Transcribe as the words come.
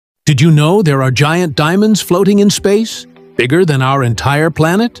Did you know there are giant diamonds floating in space, bigger than our entire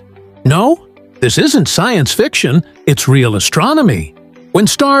planet? No? This isn't science fiction, it's real astronomy. When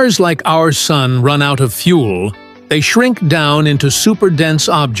stars like our sun run out of fuel, they shrink down into super-dense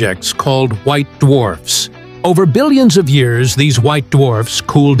objects called white dwarfs. Over billions of years, these white dwarfs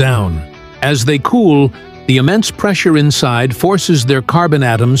cool down. As they cool, the immense pressure inside forces their carbon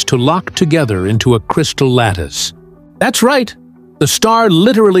atoms to lock together into a crystal lattice. That's right, the star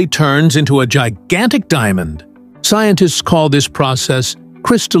literally turns into a gigantic diamond. Scientists call this process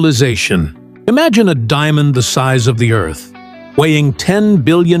crystallization. Imagine a diamond the size of the Earth, weighing 10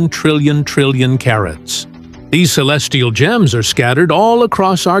 billion trillion carats. These celestial gems are scattered all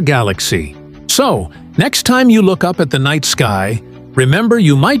across our galaxy. So, next time you look up at the night sky, remember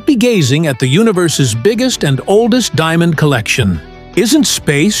you might be gazing at the universe's biggest and oldest diamond collection. Isn't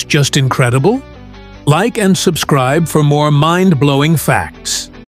space just incredible? Like and subscribe for more mind-blowing facts.